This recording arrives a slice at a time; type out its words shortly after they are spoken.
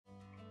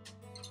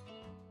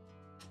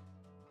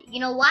You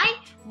know why?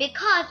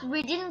 Because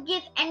we didn't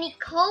give any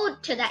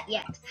code to that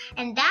yet.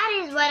 And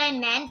that is what I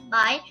meant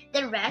by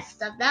the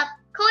rest of the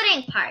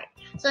coding part.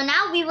 So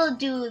now we will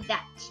do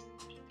that.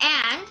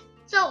 And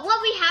so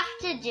what we have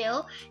to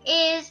do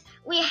is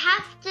we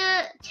have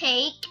to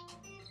take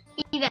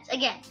events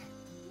again.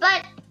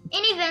 But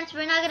in events,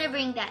 we're not going to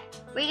bring that.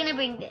 We're going to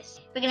bring this.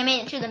 We're going to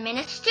make it to the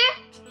minister.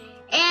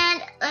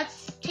 And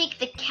let's take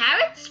the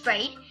carrot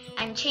sprite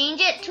and change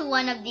it to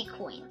one of the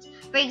coins.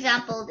 For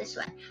example, this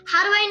one.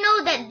 How do I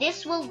know that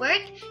this will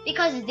work?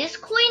 Because this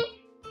coin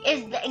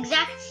is the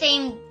exact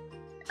same,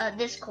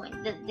 this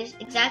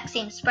exact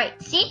same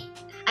sprite. See?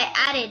 I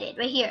added it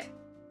right here.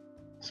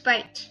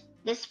 Sprite.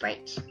 This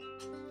sprite.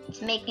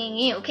 It's making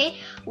you, okay?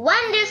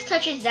 When this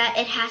touches that,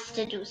 it has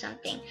to do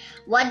something.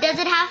 What does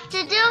it have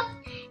to do?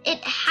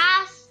 It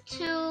has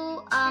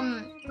to,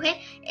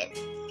 okay?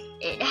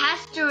 It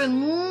has to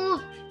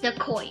remove the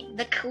coin.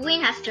 The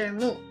coin has to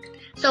remove.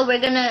 So we're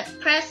gonna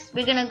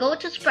go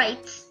to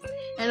sprites,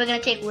 and we're gonna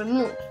take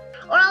remove.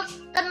 Or else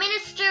the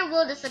minister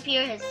will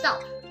disappear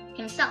himself.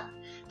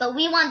 But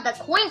we want the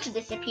coin to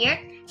disappear,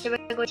 so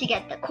we're going to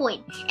get the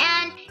coin.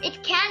 And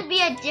it can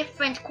be a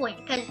different coin,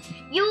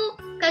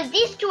 because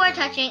these two are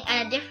touching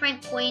and a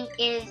different coin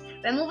is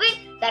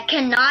removing. That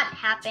cannot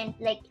happen,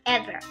 like,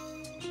 ever.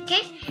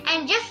 Okay?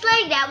 And just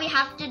like that, we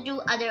have to do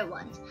other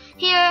ones.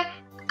 Here,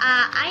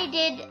 I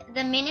did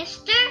the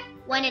minister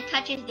when it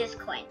touches this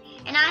coin.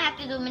 And now I have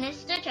to do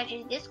minister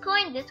touches this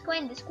coin, this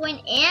coin, this coin,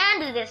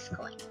 and this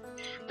coin.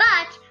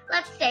 But,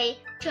 let's say,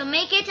 to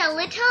make it a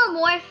little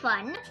more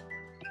fun,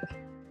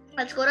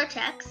 let's go to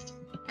text,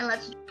 and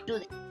let's do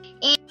this.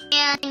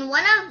 And in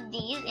one of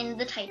these, in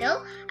the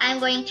title, I'm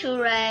going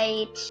to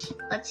write,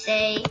 let's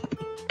say,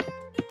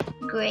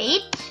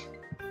 great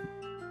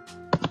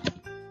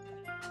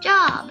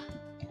job.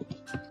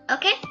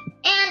 Okay?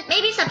 And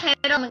maybe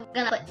subtitle, I'm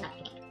gonna put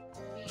nothing.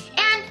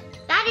 And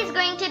that is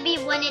going to be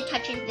when it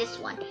touches this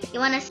one. You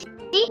wanna see?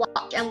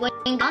 Watch, I'm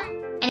going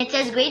down, and it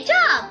says great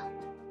job.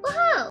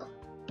 Woohoo!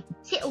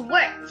 See, it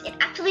works. It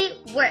actually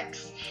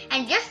works.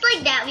 And just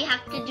like that, we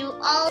have to do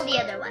all the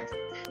other ones.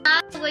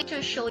 I'm going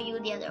to show you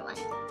the other one.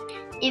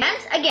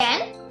 Events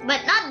again,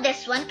 but not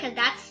this one, because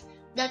that's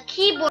the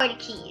keyboard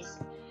keys.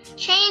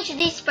 Change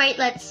the sprite,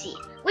 let's see.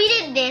 We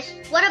did this.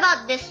 What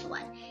about this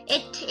one?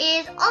 It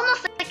is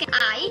almost like an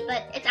eye,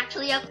 but it's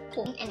actually a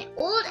coin, an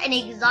old and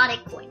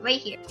exotic coin, right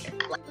here.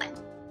 That one.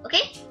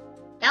 Okay?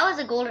 That was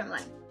a golden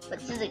one, but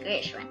this is a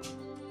grayish one.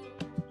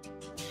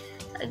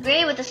 A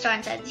gray with a star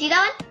inside. See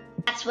that one?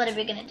 That's what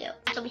we're gonna do.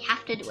 So we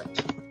have to do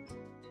it.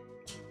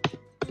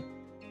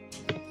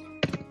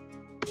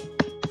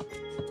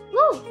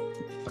 Woo!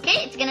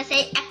 Okay, it's gonna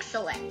say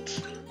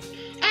excellent.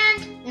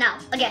 And now,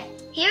 again,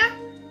 here,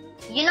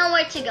 you know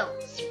where to go.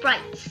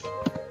 Sprites.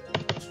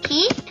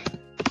 Keep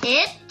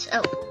it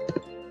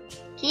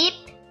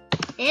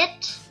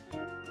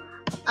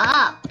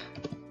up.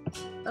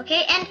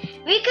 Okay, and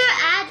we could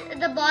add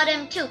the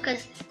bottom too,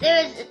 because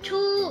there is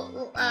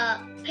two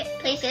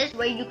places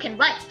where you can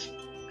write.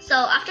 So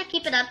after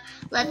keep it up,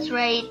 let's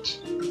write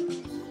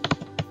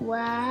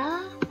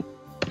wow.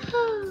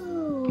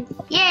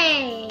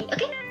 Yay!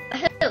 Okay.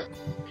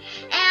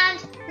 And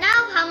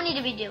now how many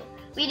did we do?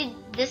 We did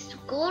this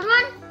gold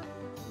one,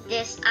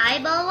 this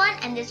eyeball one,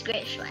 and this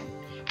grayish one.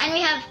 And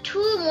we have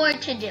two more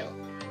to do.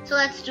 So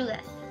let's do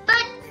that.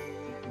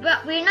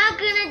 But we're not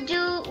gonna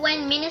do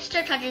when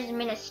minister touches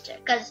minister,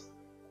 because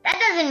that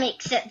doesn't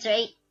make sense,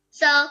 right?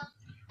 So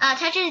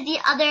touches the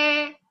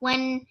other,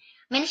 when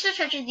minister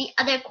touches the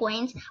other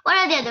coins. What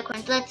are the other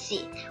coins? Let's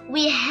see.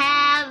 We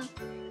have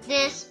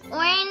this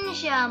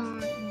orange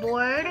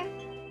board,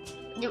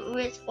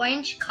 this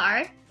orange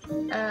card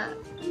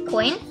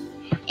coin.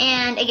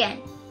 And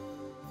again,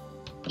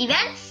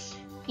 events,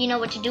 you know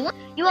what to do.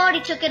 You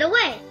already took it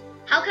away.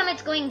 How come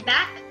it's going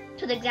back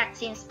to the exact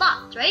same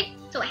spot, right?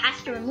 So it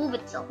has to remove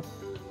itself.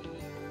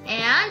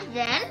 And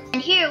then,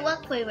 and here,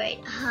 what can we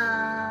write?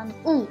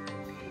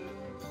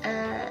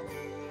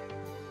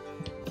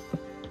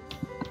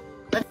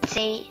 Let's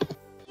say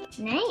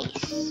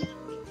nice.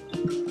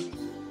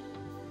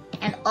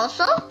 And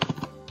also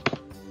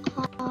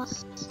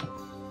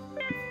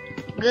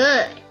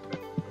good.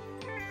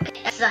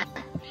 Okay, that's done.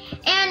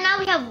 And now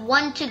we have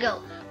one to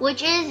go,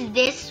 which is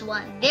this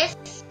one, this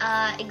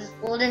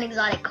golden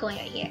exotic coin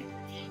right here.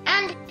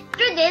 And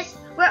after this,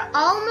 we're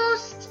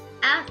almost,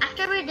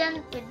 after we're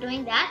done with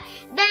doing that,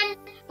 then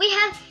we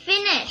have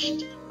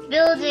finished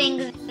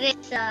building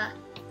this,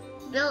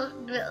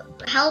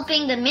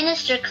 helping the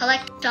minister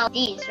collect all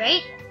these,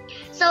 right?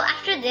 So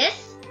after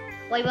this,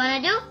 what you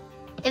want to do?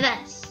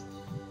 Events.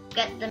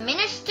 Get the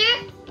minister,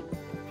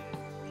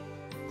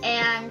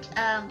 and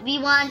we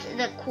want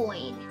the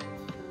coin.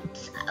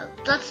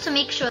 Let's to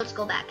make sure, let's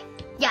go back.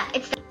 Yeah,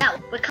 it's that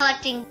one. We're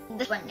collecting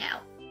this one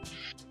now.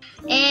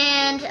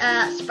 And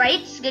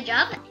sprites, good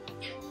job.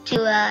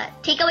 To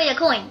take away the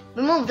coin,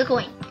 remove the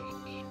coin.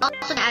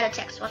 Also gonna add a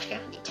text. Watch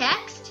carefully.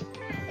 Text.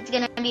 It's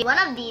gonna be one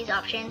of these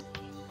options.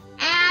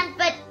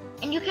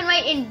 And you can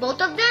write in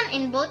both of them,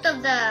 in both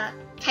of the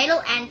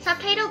title and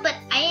subtitle, but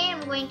I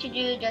am going to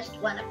do just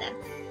one of them.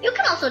 You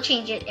can also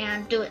change it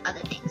and do other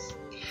things.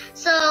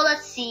 So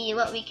let's see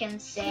what we can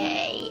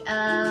say.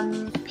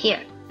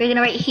 Here. We're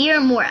gonna write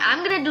here more.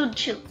 I'm gonna do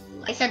 2.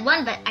 I said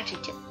 1, but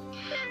actually 2.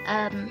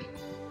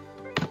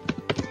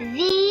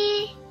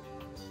 The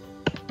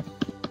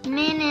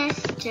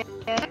minister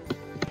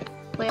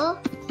will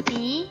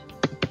be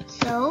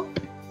so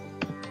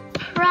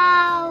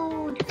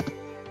proud.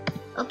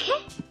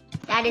 Okay?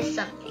 That is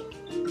something.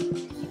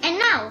 And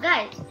now,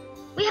 guys,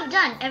 we have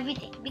done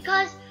everything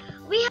because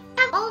we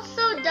have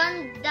also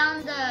done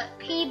down the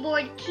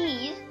keyboard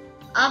keys,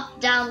 up,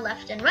 down,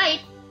 left, and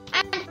right.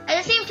 And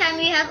at the same time,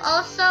 we have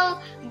also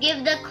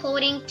give the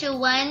coding to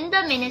when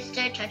the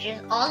minister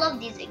touches all of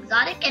these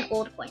exotic and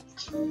old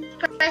points.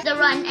 Press the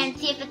run and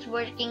see if it's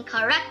working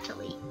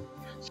correctly.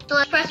 So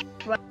let's press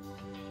run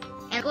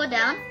and go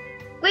down.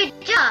 Great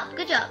job,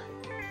 good job.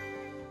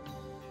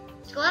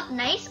 Let's go up,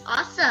 nice,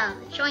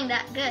 awesome. It's showing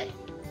that good.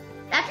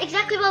 That's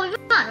exactly what we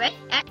want, right?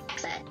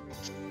 Excellent.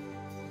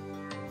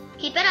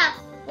 Keep it up.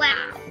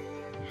 Wow.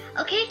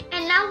 Okay,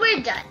 and now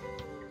we're done.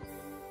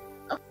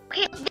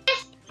 Okay,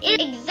 this is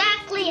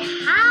exactly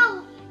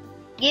how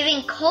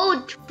giving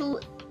code to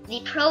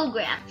the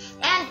program.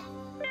 And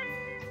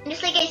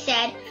just like I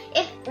said,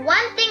 if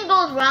one thing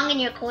goes wrong in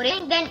your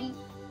coding, then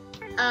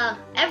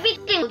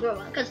everything will go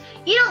wrong. Because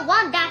you don't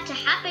want that to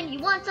happen, you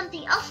want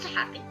something else to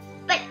happen.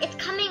 But it's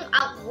coming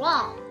out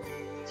wrong.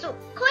 So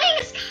coding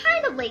is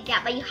kind of like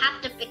that, but you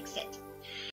have to fix it.